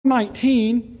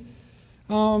119.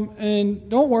 And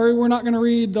don't worry, we're not going to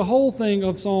read the whole thing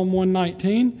of Psalm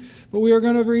 119, but we are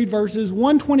going to read verses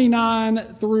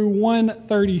 129 through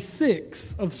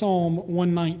 136 of Psalm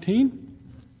 119.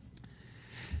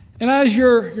 And as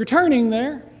you're turning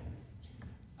there,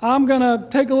 I'm going to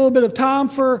take a little bit of time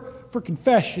for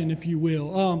confession, if you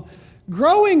will.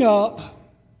 Growing up,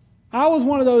 I was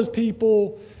one of those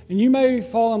people, and you may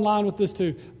fall in line with this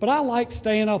too, but I liked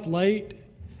staying up late,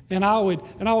 and I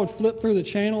would flip through the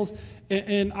channels,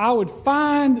 and I would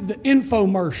find the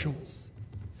infomercials.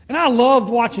 And I loved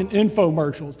watching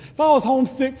infomercials. If I was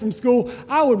homesick from school,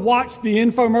 I would watch the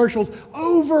infomercials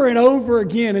over and over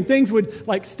again, and things would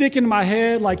like stick in my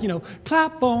head, like,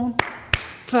 clap on,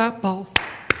 clap off.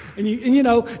 And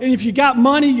if you got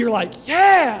money, you're like,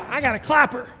 yeah, I got a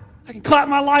clapper. I can clap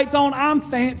my lights on. I'm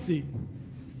fancy,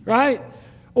 right?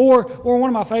 Or one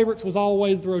of my favorites was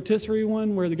always the rotisserie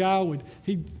one, where the guy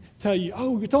he'd tell you,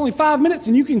 oh, it's only 5 minutes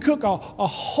and you can cook a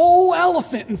whole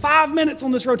elephant in 5 minutes on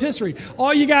this rotisserie.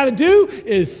 All you got to do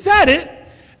is set it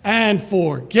and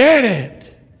forget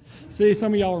it. See,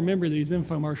 some of y'all remember these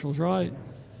infomercials, right?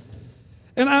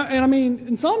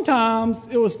 And sometimes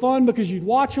it was fun because you'd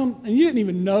watch them and you didn't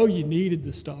even know you needed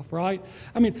the stuff, right?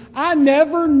 I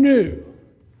never knew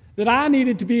that I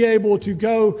needed to be able to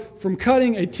go from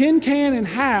cutting a tin can in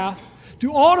half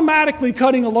to automatically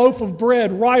cutting a loaf of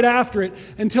bread right after it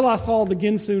until I saw the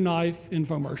Ginsu knife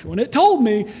infomercial. And it told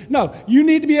me, no, you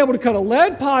need to be able to cut a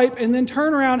lead pipe and then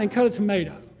turn around and cut a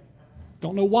tomato.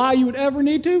 Don't know why you would ever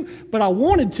need to, but I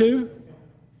wanted to.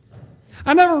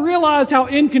 I never realized how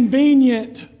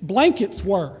inconvenient blankets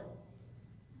were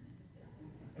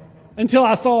until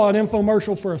I saw an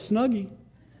infomercial for a Snuggie.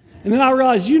 And then I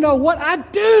realized, you know what? I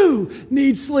do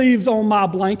need sleeves on my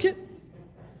blanket.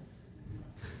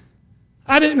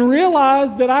 I didn't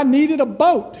realize that I needed a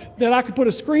boat, that I could put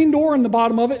a screen door in the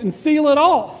bottom of it and seal it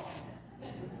off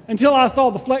until I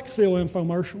saw the Flex Seal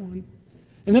infomercial.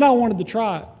 And then I wanted to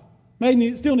try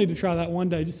it. Still need to try that one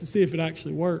day just to see if it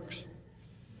actually works.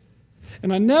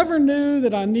 And I never knew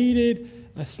that I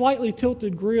needed a slightly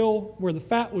tilted grill where the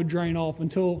fat would drain off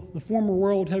until the former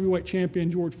world heavyweight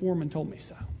champion George Foreman told me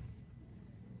so.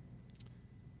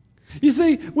 You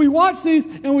see, we watch these,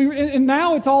 and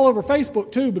now it's all over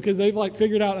Facebook too, because they've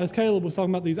figured out, as Caleb was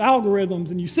talking about, these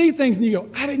algorithms, and you see things and you go,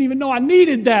 I didn't even know I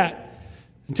needed that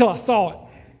until I saw it.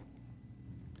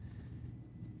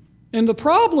 And the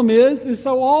problem is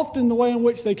so often the way in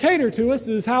which they cater to us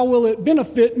is, how will it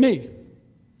benefit me?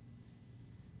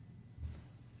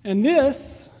 And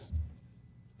this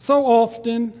so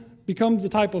often becomes the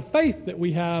type of faith that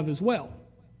we have as well.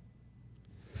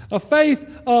 A faith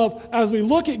of, as we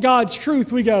look at God's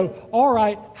truth, we go, all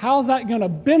right, how's that going to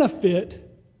benefit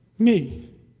me?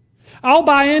 I'll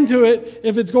buy into it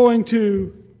if it's going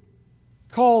to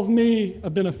cause me a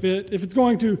benefit, if it's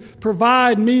going to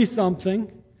provide me something.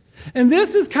 And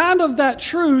this is kind of that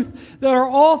truth that our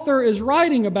author is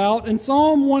writing about in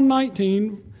Psalm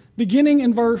 119, beginning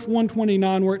in verse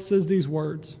 129, where it says these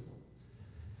words.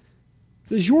 It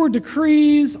says, your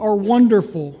decrees are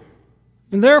wonderful,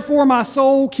 and therefore my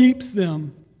soul keeps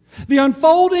them. The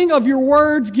unfolding of your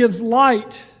words gives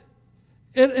light.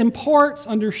 It imparts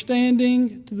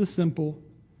understanding to the simple.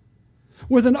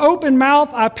 With an open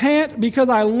mouth I pant because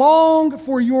I long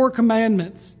for your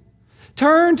commandments.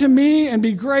 Turn to me and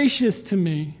be gracious to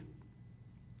me,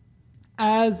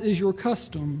 as is your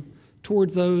custom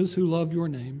towards those who love your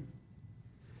name.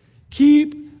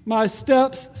 Keep my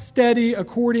steps steady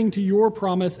according to your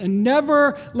promise, and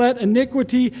never let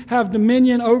iniquity have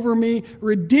dominion over me.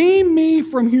 Redeem me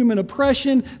from human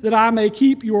oppression, that I may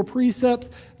keep your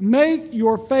precepts. Make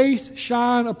your face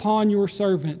shine upon your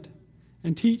servant,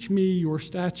 and teach me your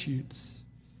statutes.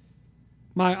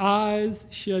 My eyes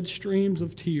shed streams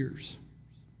of tears,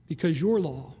 because your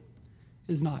law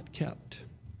is not kept.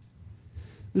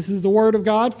 This is the word of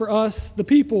God for us, the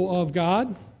people of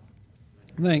God.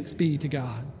 Thanks be to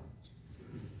God.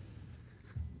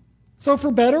 So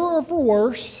for better or for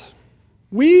worse,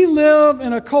 we live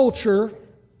in a culture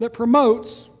that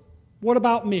promotes, what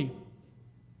about me?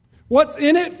 What's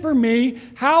in it for me?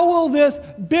 How will this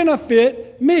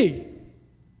benefit me?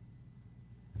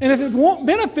 And if it won't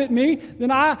benefit me, then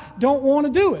I don't want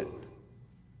to do it.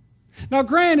 Now,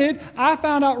 granted, I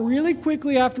found out really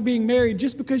quickly after being married,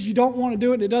 just because you don't want to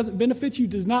do it and it doesn't benefit you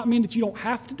does not mean that you don't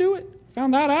have to do it.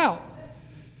 Found that out.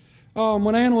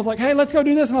 When Ann was like, hey, let's go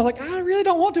do this. And I was like, I really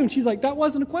don't want to. And she's like, that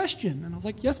wasn't a question. And I was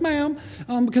like, yes, ma'am,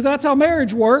 because that's how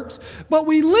marriage works. But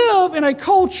we live in a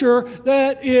culture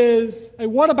that is a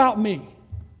what about me?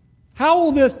 How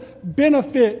will this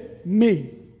benefit me?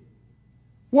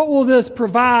 What will this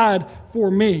provide for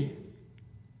me?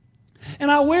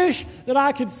 And I wish that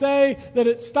I could say that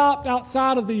it stopped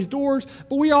outside of these doors,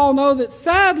 but we all know that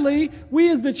sadly,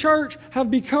 we as the church have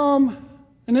become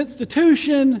an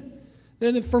institution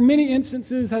that for many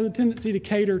instances has a tendency to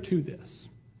cater to this.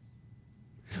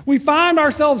 We find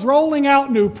ourselves rolling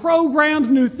out new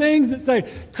programs, new things that say,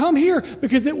 come here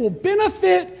because it will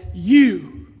benefit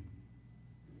you.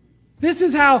 This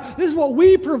is what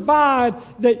we provide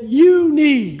that you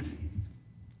need.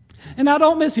 And now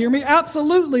don't mishear me.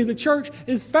 Absolutely, the church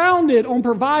is founded on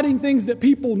providing things that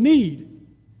people need.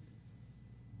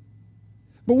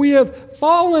 But we have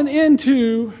fallen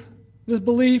into this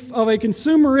belief of a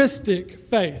consumeristic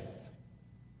faith.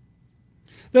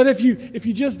 That if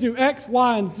you just do X,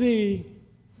 Y, and Z,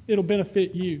 it'll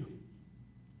benefit you.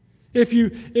 If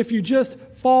you just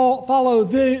follow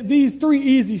these 3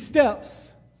 easy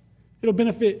steps, it'll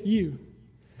benefit you.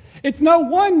 It's no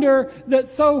wonder that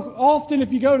so often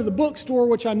if you go to the bookstore,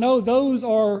 which I know those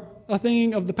are a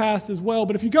thing of the past as well,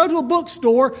 but if you go to a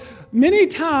bookstore, many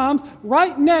times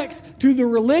right next to the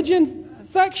religion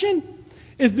section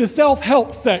is the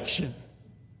self-help section.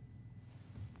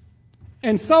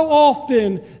 And so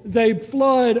often they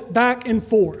flood back and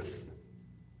forth.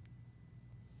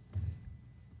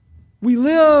 We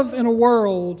live in a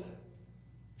world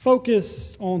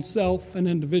focused on self and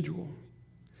individual.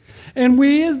 And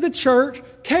we as the church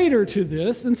cater to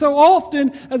this. And so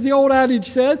often, as the old adage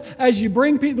says,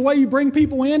 the way you bring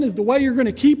people in is the way you're going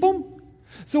to keep them.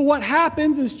 So what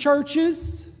happens is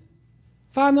churches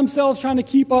find themselves trying to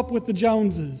keep up with the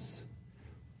Joneses.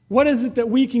 What is it that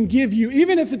we can give you?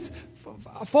 Even if it's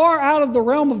far out of the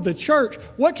realm of the church,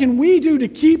 what can we do to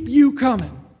keep you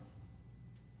coming?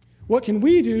 What can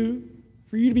we do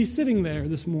for you to be sitting there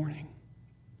this morning?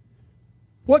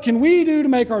 What can we do to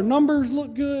make our numbers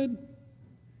look good?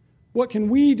 What can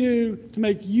we do to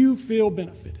make you feel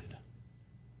benefited?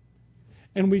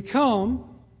 And we come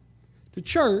to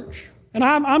church, and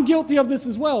I'm guilty of this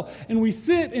as well, and we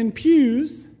sit in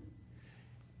pews,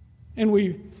 and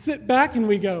we sit back and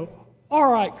we go,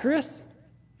 all right, Chris,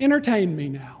 entertain me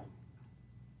now.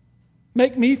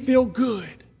 Make me feel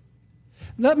good.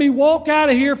 Let me walk out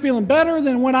of here feeling better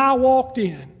than when I walked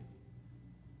in.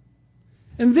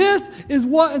 And this is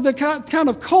what the kind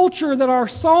of culture that our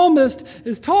psalmist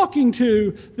is talking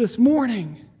to this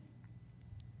morning.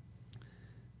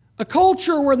 A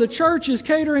culture where the church is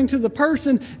catering to the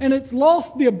person and it's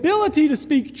lost the ability to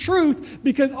speak truth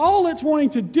because all it's wanting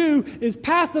to do is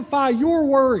pacify your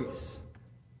worries.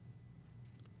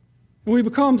 And we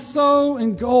become so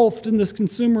engulfed in this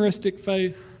consumeristic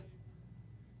faith.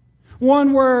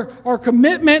 One where our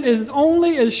commitment is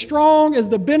only as strong as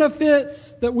the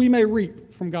benefits that we may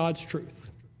reap from God's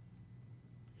truth.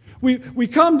 We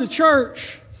come to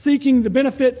church seeking the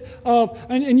benefits of,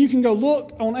 and you can go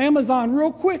look on Amazon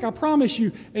real quick, I promise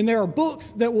you, and there are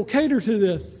books that will cater to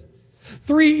this.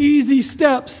 3 easy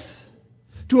steps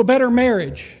to a better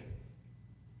marriage.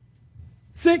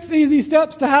 6 easy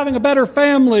steps to having a better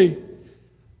family.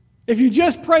 If you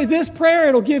just pray this prayer,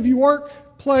 it'll give you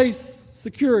workplace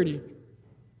security.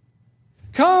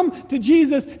 Come to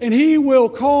Jesus and He will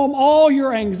calm all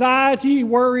your anxiety,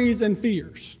 worries, and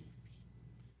fears.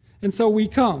 And so we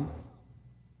come.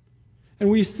 And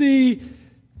we see,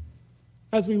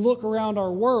 as we look around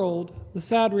our world, the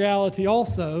sad reality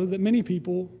also that many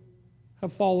people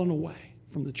have fallen away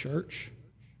from the church.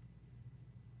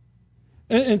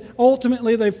 And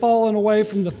ultimately, they've fallen away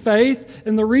from the faith.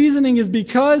 And the reasoning is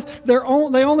because they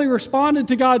only responded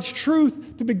to God's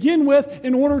truth to begin with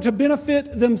in order to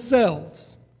benefit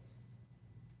themselves.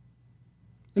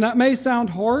 And that may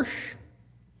sound harsh,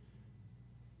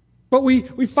 but we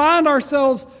find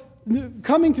ourselves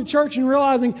coming to church and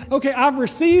realizing, okay, I've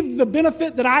received the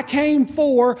benefit that I came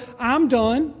for. I'm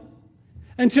done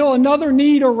until another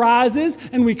need arises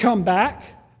and we come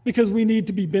back because we need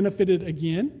to be benefited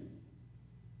again.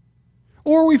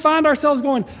 Or we find ourselves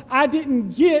going, I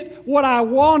didn't get what I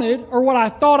wanted or what I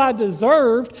thought I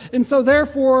deserved, and so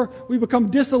therefore we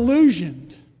become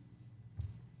disillusioned.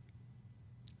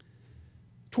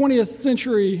 20th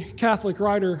century Catholic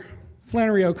writer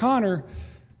Flannery O'Connor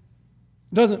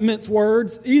doesn't mince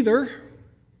words either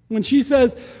when she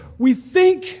says, we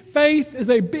think faith is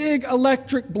a big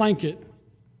electric blanket,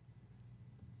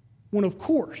 when of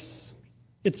course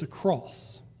it's a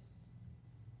cross.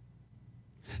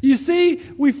 You see,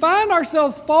 we find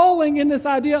ourselves falling in this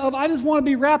idea of I just want to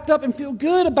be wrapped up and feel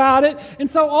good about it. And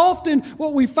so often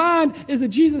what we find is that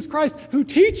Jesus Christ who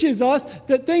teaches us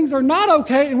that things are not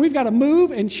okay and we've got to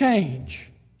move and change.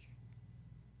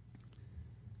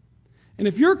 And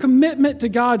if your commitment to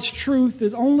God's truth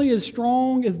is only as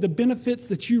strong as the benefits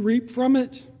that you reap from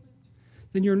it,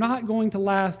 then you're not going to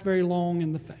last very long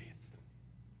in the faith.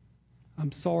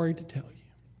 I'm sorry to tell you.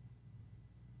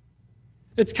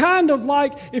 It's kind of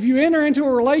like if you enter into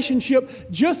a relationship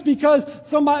just because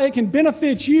it can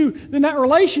benefit you, then that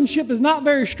relationship is not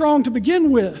very strong to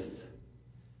begin with.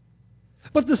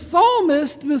 But the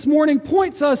psalmist this morning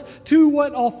points us to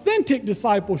what authentic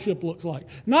discipleship looks like.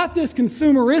 Not this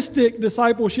consumeristic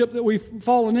discipleship that we've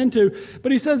fallen into,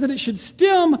 but he says that it should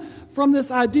stem from this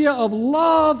idea of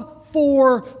love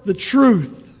for the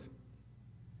truth.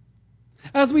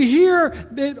 As we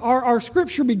hear our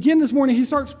scripture begin this morning, he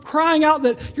starts crying out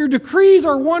that your decrees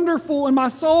are wonderful and my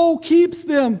soul keeps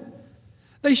them.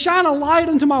 They shine a light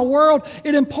into my world.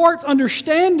 It imparts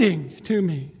understanding to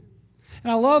me. And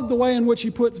I love the way in which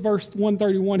he puts verse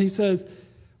 131. He says,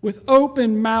 with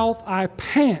open mouth I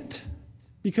pant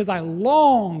because I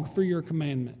long for your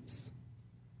commandments.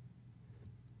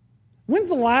 When's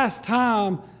the last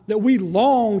time that we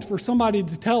longed for somebody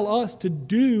to tell us to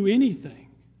do anything?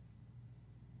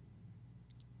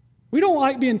 We don't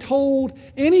like being told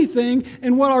anything,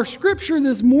 and what our scripture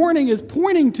this morning is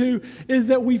pointing to is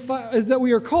that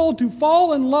we are called to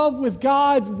fall in love with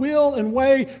God's will and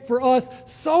way for us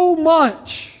so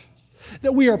much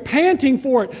that we are panting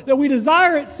for it, that we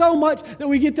desire it so much that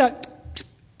we get that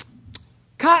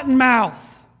cotton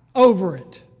mouth over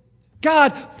it. God,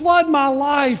 flood my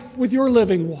life with your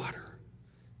living water.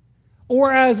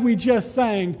 Or as we just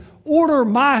sang, order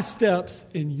my steps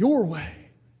in your way.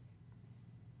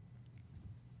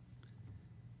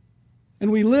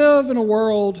 And we live in a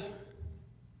world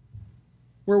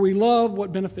where we love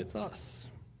what benefits us.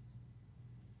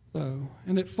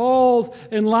 And it falls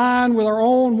in line with our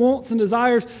own wants and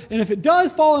desires. And if it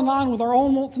does fall in line with our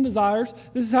own wants and desires,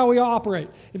 this is how we operate.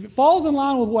 If it falls in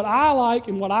line with what I like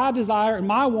and what I desire and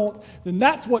my wants, then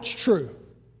that's what's true.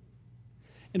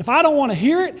 And if I don't want to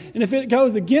hear it, and if it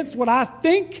goes against what I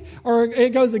think or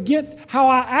it goes against how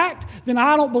I act, then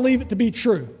I don't believe it to be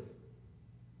true.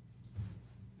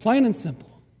 Plain and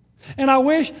simple. And I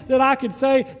wish that I could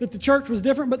say that the church was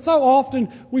different, but so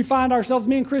often we find ourselves,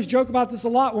 me and Chris joke about this a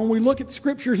lot, when we look at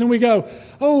scriptures and we go,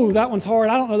 oh, that one's hard.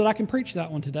 I don't know that I can preach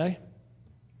that one today.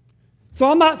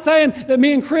 So I'm not saying that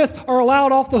me and Chris are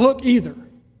allowed off the hook either.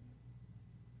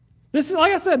 This is,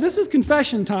 like I said, this is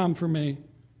confession time for me.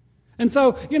 And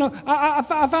so, I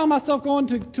found myself going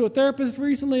to a therapist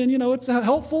recently, and, it's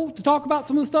helpful to talk about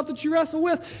some of the stuff that you wrestle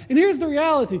with. And here's the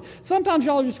reality. Sometimes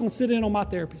y'all are just going to sit in on my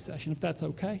therapy session, if that's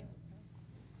okay.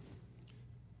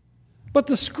 But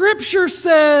the scripture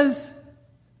says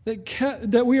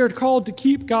that we are called to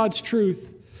keep God's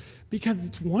truth because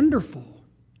it's wonderful.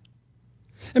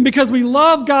 And because we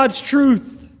love God's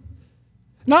truth.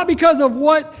 Not because of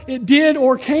what it did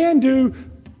or can do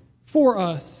for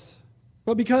us,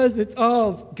 but because it's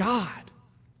of God.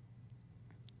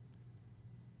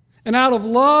 And out of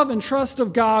love and trust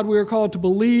of God, we are called to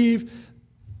believe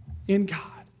in God.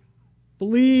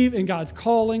 Believe in God's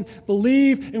calling.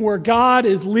 Believe in where God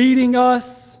is leading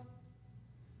us.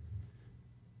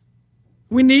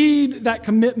 We need that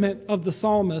commitment of the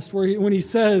psalmist when he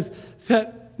says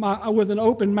that with an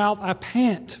open mouth I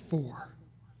pant for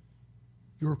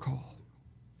your call.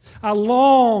 I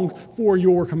long for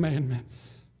your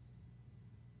commandments.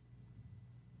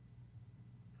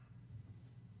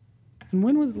 And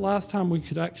when was the last time we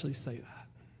could actually say that?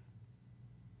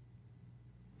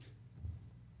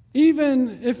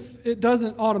 Even if it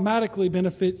doesn't automatically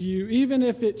benefit you, even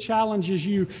if it challenges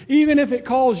you, even if it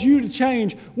calls you to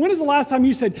change, when is the last time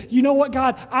you said, you know what,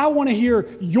 God, I want to hear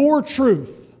your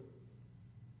truth?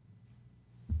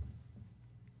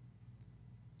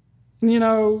 And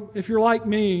if you're like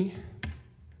me,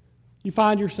 you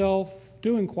find yourself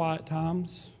doing quiet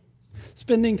times,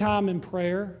 spending time in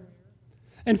prayer.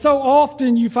 And so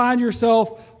often you find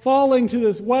yourself falling to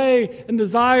this way and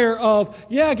desire of,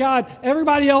 yeah, God,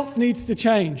 everybody else needs to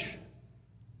change.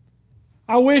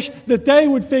 I wish that they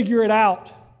would figure it out.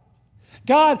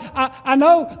 God, I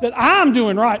know that I'm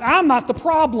doing right. I'm not the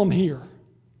problem here.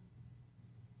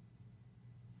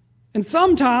 And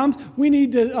sometimes we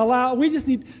need to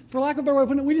for lack of a better way of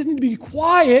putting it, we just need to be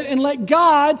quiet and let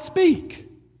God speak.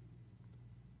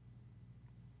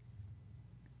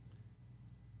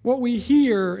 What we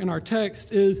hear in our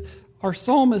text is our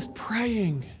psalmist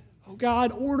praying, oh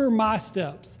God, order my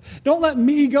steps. Don't let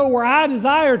me go where I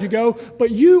desire to go,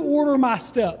 but you order my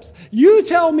steps. You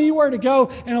tell me where to go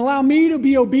and allow me to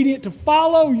be obedient to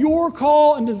follow your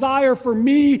call and desire for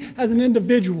me as an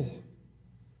individual.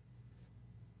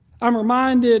 I'm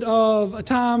reminded of a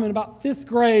time in about 5th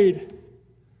grade,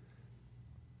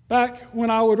 back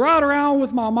when I would ride around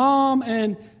with my mom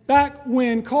and back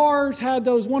when cars had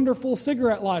those wonderful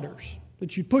cigarette lighters.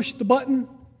 that you push the button,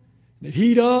 they'd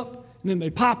heat up, and then they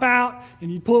pop out,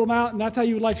 and you pull them out, and that's how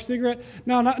you would light your cigarette?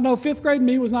 No, fifth grade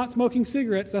me was not smoking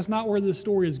cigarettes. That's not where this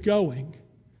story is going.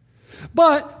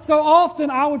 But so often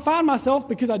I would find myself,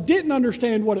 because I didn't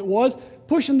understand what it was,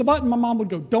 pushing the button. My mom would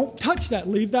go, "Don't touch that,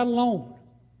 leave that alone."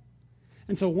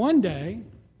 And so one day,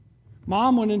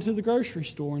 Mom went into the grocery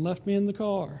store and left me in the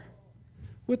car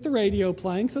with the radio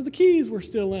playing, so the keys were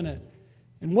still in it.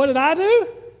 And what did I do?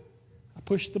 I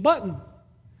pushed the button.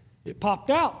 It popped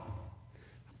out.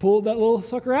 I pulled that little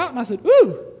sucker out, and I said,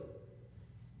 "Ooh,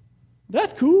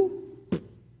 that's cool."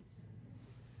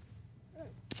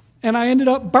 And I ended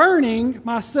up burning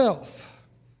myself.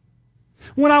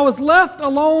 When I was left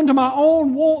alone to my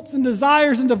own wants and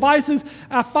desires and devices,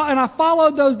 and I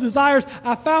followed those desires,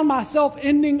 I found myself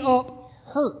ending up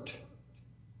hurt.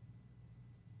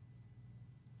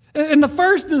 And the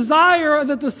first desire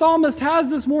that the psalmist has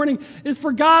this morning is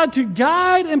for God to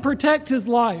guide and protect his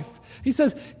life. He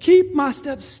says, "Keep my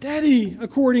steps steady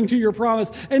according to your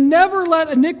promise, and never let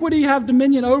iniquity have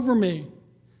dominion over me."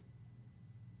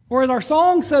 Or as our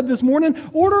song said this morning,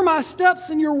 "Order my steps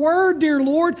in your word, dear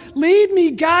Lord. Lead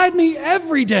me, guide me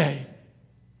every day.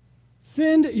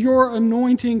 Send your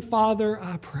anointing, Father,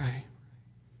 I pray.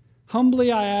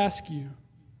 Humbly I ask you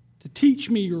to teach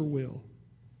me your will.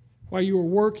 While you are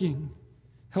working,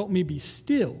 help me be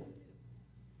still."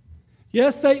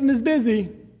 Yes, Satan is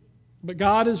busy, but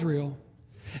God is real.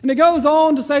 And it goes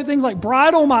on to say things like,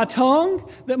 "Bridle my tongue,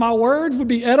 that my words would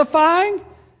be edifying.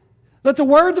 Let the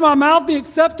words of my mouth be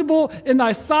acceptable in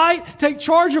thy sight. Take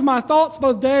charge of my thoughts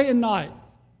both day and night."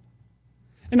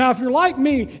 And now if you're like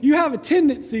me, you have a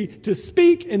tendency to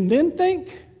speak and then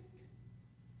think.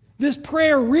 This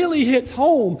prayer really hits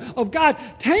home of, God,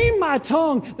 tame my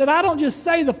tongue that I don't just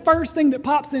say the first thing that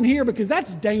pops in here, because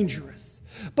that's dangerous.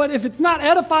 But if it's not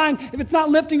edifying, if it's not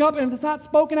lifting up, and if it's not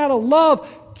spoken out of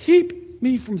love, keep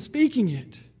me from speaking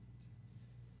it.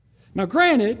 Now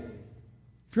granted,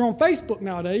 if you're on Facebook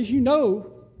nowadays, you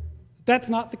know that's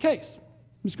not the case.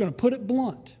 I'm just going to put it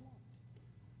blunt.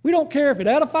 We don't care if it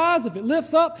edifies, if it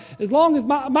lifts up, as long as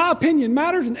my opinion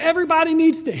matters and everybody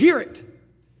needs to hear it.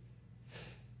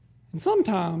 And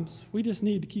sometimes we just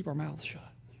need to keep our mouths shut.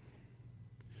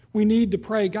 We need to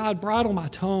pray, "God, bridle my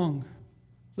tongue,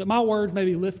 that my words may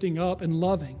be lifting up and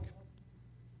loving."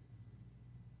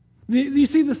 You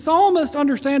see, the psalmist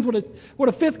understands what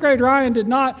a fifth grade Ryan did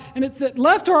not, and it's that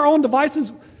left to our own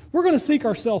devices, we're going to seek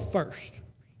ourselves first.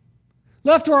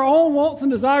 Left to our own wants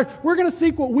and desires, we're going to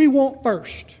seek what we want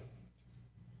first.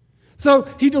 So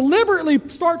he deliberately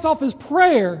starts off his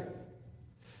prayer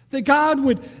that God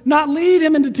would not lead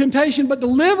him into temptation, but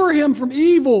deliver him from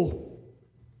evil.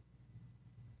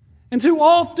 And too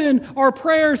often our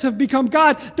prayers have become,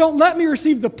 "God, don't let me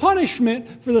receive the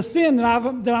punishment for the sin that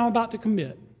I'm about to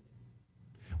commit."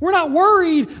 We're not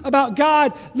worried about,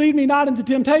 "God, lead me not into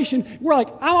temptation." We're like,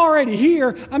 "I'm already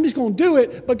here. I'm just going to do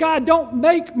it. But God, don't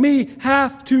make me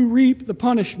have to reap the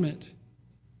punishment."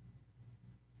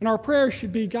 And our prayer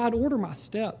should be, "God, order my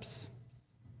steps,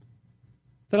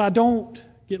 that I don't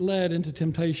get led into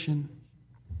temptation."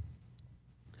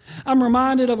 I'm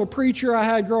reminded of a preacher I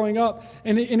had growing up,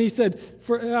 and he said,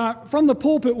 from the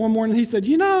pulpit one morning, he said,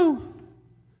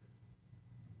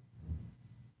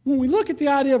 when we look at the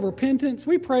idea of repentance,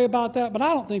 we pray about that, but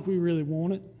I don't think we really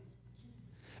want it.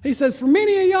 He says, for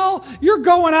many of y'all, you're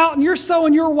going out and you're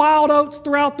sowing your wild oats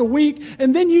throughout the week,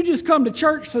 and then you just come to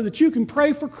church so that you can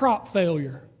pray for crop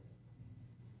failure.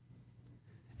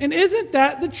 And isn't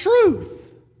that the truth?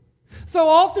 So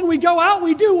often we go out,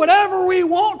 we do whatever we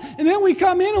want, and then we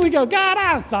come in and we go, "God,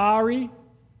 I'm sorry.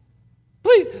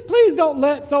 Please don't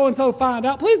let so-and-so find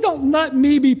out. Please don't let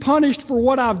me be punished for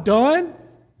what I've done."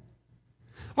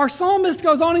 Our psalmist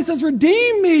goes on, he says,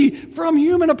 "Redeem me from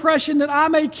human oppression that I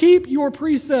may keep your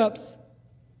precepts.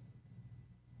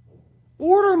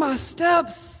 Order my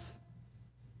steps.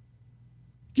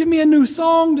 Give me a new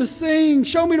song to sing.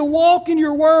 Show me to walk in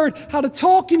your word, how to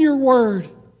talk in your word."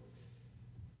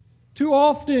 Too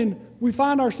often we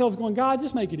find ourselves going, "God,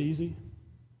 just make it easy.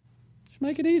 Just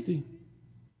make it easy.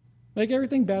 Make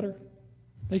everything better.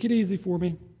 Make it easy for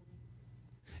me."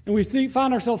 And we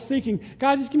find ourselves seeking,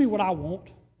 "God, just give me what I want,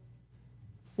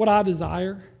 what I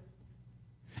desire."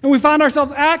 And we find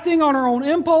ourselves acting on our own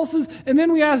impulses, and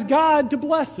then we ask God to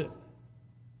bless it.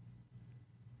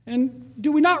 And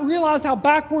do we not realize how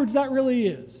backwards that really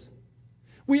is?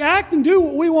 We act and do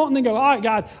what we want and then go, "All right,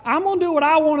 God, I'm going to do what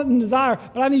I want and desire,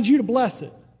 but I need you to bless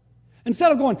it."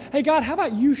 Instead of going, "Hey, God, how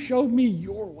about you show me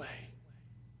your way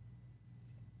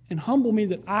and humble me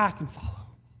that I can follow?"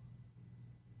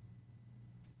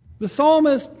 The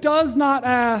psalmist does not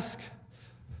ask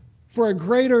for a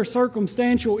greater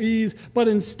circumstantial ease, but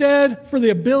instead for the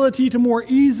ability to more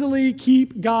easily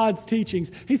keep God's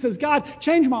teachings. He says, God,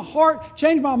 change my heart,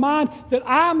 change my mind, that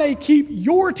I may keep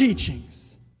your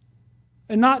teachings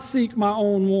and not seek my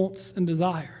own wants and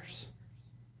desires.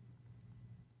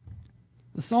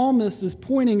 The psalmist is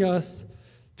pointing us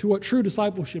to what true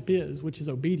discipleship is, which is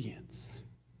obedience.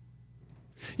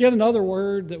 Yet another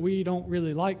word that we don't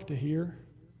really like to hear.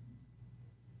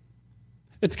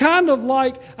 It's kind of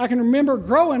like I can remember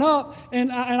growing up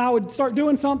and I would start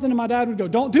doing something and my dad would go,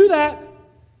 don't do that.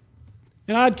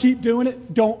 And I'd keep doing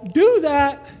it. Don't do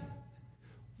that.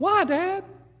 Why, Dad?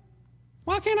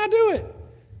 Why can't I do it?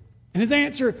 And his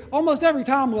answer almost every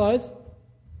time was,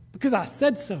 because I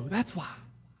said so. That's why.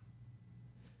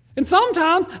 And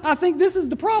sometimes I think this is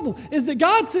the problem, is that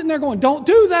God's sitting there going, don't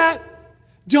do that.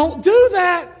 Don't do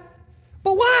that.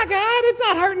 But why, God? It's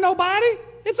not hurting nobody.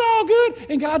 It's all good.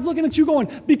 And God's looking at you going,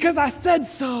 because I said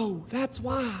so. That's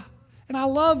why. And I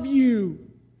love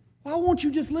you. Why won't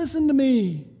you just listen to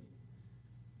me?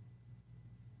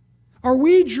 Are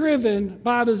we driven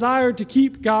by a desire to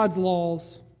keep God's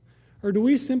laws, or do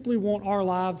we simply want our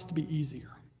lives to be easier?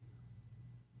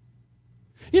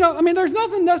 There's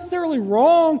nothing necessarily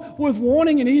wrong with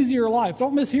wanting an easier life.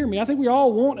 Don't mishear me. I think we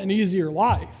all want an easier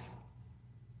life.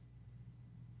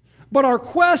 But our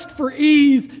quest for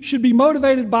ease should be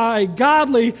motivated by a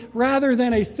godly rather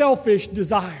than a selfish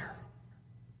desire.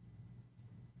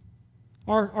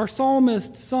 Our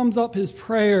psalmist sums up his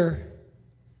prayer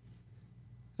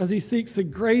as he seeks a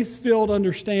grace-filled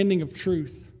understanding of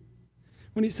truth.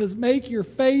 When he says, make your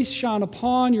face shine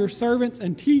upon your servants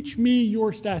and teach me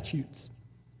your statutes.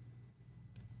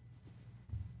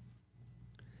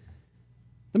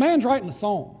 The man's writing a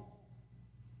psalm.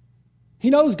 He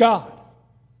knows God.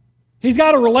 He's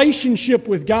got a relationship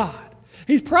with God.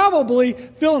 He's probably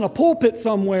filling a pulpit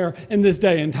somewhere in this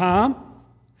day and time.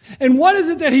 And what is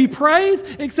it that he prays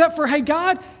except for, hey,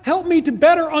 God, help me to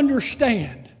better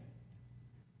understand.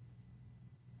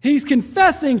 He's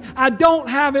confessing, I don't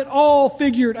have it all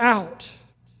figured out.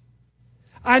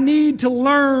 I need to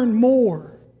learn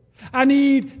more. I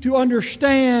need to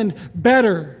understand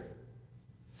better.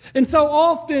 And so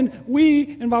often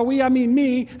we, and by we I mean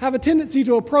me, have a tendency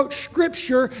to approach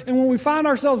Scripture, and when we find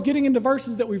ourselves getting into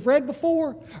verses that we've read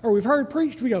before or we've heard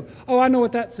preached, we go, oh, I know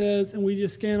what that says, and we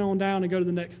just scan on down and go to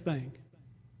the next thing.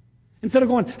 Instead of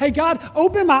going, hey, God,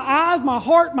 open my eyes, my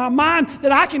heart, my mind,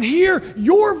 that I can hear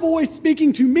your voice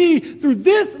speaking to me through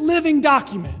this living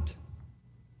document.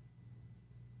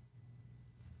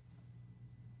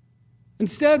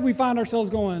 Instead, we find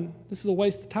ourselves going, this is a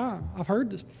waste of time. I've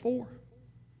heard this before.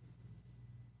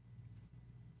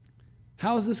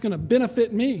 How is this going to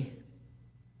benefit me?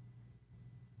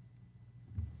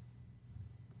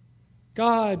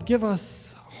 God, give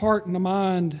us a heart and a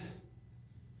mind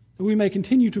that we may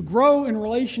continue to grow in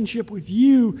relationship with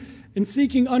you and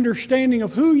seeking understanding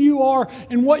of who you are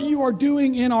and what you are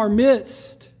doing in our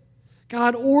midst.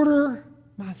 God, order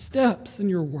my steps in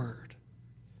your word.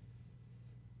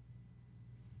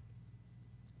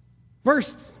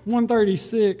 Verse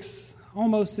 136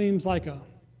 almost seems like a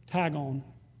tag-on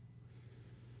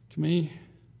to me.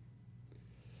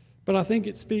 But I think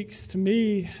it speaks to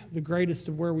me the greatest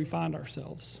of where we find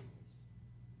ourselves.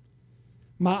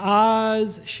 My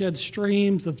eyes shed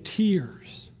streams of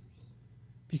tears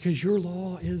because your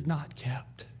law is not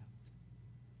kept.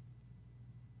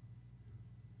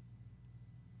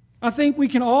 I think we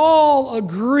can all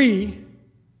agree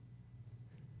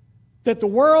that the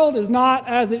world is not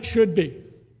as it should be.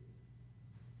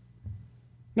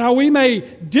 Now, we may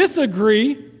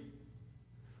disagree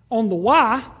on the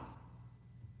why,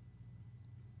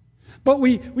 but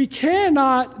we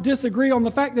cannot disagree on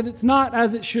the fact that it's not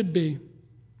as it should be.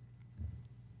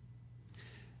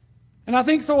 And I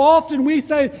think so often we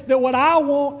say that what I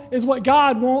want is what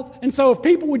God wants, and so if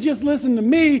people would just listen to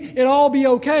me, it'd all be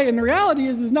okay. And the reality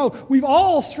is no, we've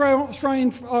all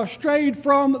strayed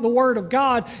from the Word of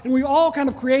God, and we've all kind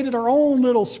of created our own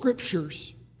little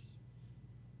scriptures.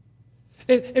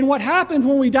 And what happens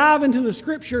when we dive into the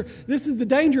Scripture, this is the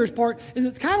dangerous part, is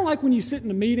it's kind of like when you sit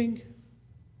in a meeting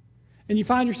and you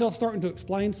find yourself starting to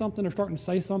explain something or starting to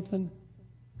say something.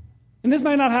 And this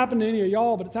may not happen to any of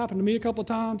y'all, but it's happened to me a couple of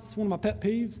times. It's one of my pet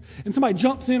peeves. And somebody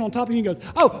jumps in on top of you and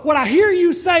goes, oh, what I hear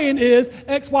you saying is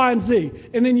X, Y, and Z.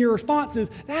 And then your response is,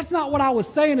 that's not what I was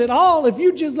saying at all. If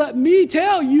you just let me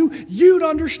tell you, you'd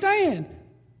understand.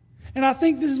 And I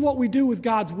think this is what we do with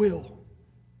God's will.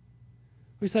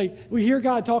 We hear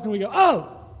God talking, we go,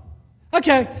 oh,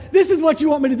 okay, this is what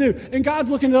you want me to do. And God's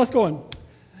looking at us going,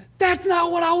 that's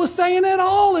not what I was saying at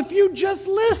all if you just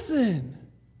listen.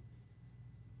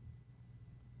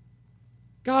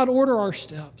 God, order our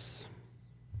steps.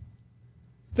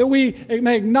 That we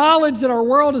may acknowledge that our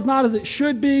world is not as it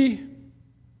should be.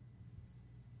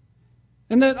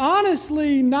 And that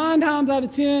honestly, 9 times out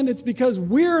of 10, it's because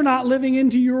we're not living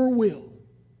into your will.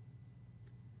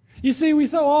 You see, we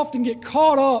so often get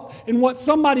caught up in what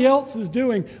somebody else is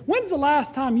doing. When's the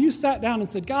last time you sat down and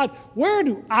said, God, where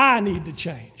do I need to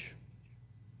change?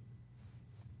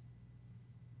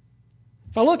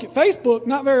 If I look at Facebook,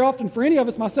 not very often for any of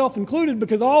us, myself included,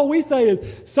 because all we say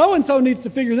is, so-and-so needs to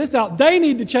figure this out. They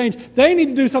need to change. They need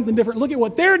to do something different. Look at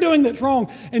what they're doing that's wrong.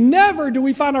 And never do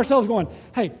we find ourselves going,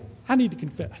 hey, I need to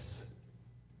confess.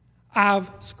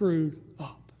 I've screwed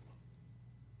up.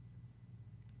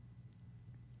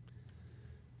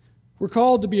 We're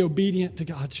called to be obedient to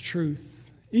God's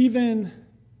truth, even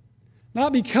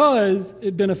not because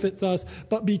it benefits us,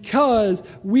 but because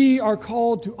we are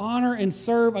called to honor and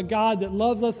serve a God that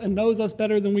loves us and knows us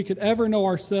better than we could ever know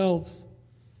ourselves.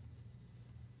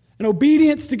 And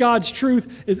obedience to God's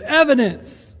truth is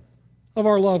evidence of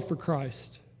our love for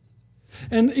Christ.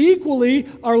 And equally,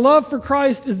 our love for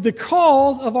Christ is the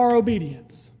cause of our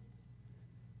obedience.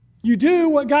 You do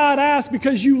what God asks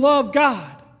because you love God.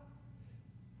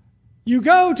 You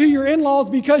go to your in-laws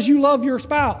because you love your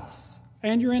spouse.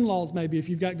 And your in-laws, maybe, if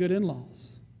you've got good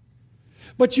in-laws.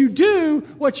 But you do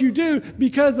what you do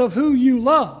because of who you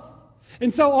love.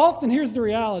 And so often, here's the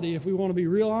reality, if we want to be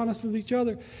real honest with each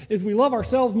other, is we love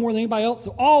ourselves more than anybody else,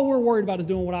 so all we're worried about is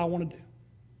doing what I want to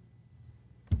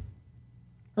do.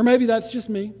 Or maybe that's just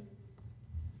me.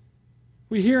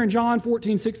 We hear in John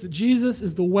 14:6 that Jesus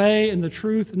is the way and the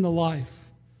truth and the life.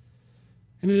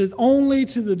 And it is only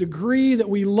to the degree that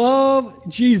we love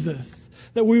Jesus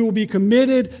that we will be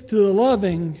committed to the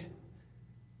loving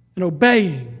and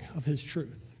obeying of His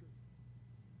truth.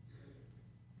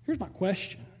 Here's my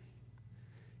question.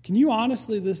 Can you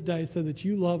honestly this day say that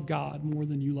you love God more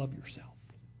than you love yourself?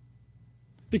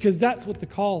 Because that's what the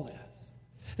call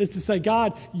is to say,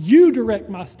 God, you direct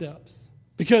my steps.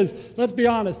 Because let's be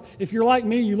honest, if you're like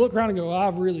me, you look around and go,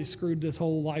 I've really screwed this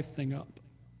whole life thing up.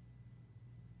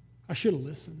 I should have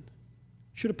listened.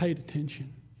 Should have paid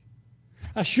attention.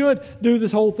 I should do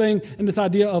this whole thing and this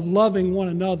idea of loving one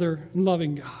another and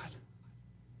loving God.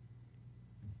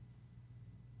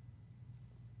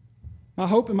 My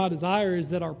hope and my desire is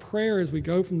that our prayer as we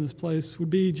go from this place would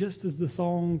be just as the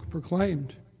song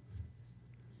proclaimed.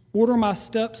 Order my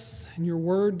steps in your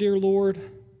word, dear Lord.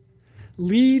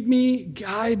 Lead me,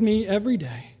 guide me every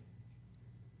day.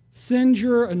 Send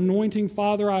your anointing,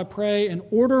 Father, I pray, and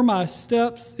order my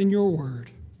steps in your word.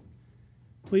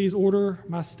 Please order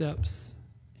my steps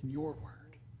in your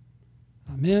word.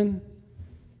 Amen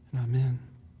and amen.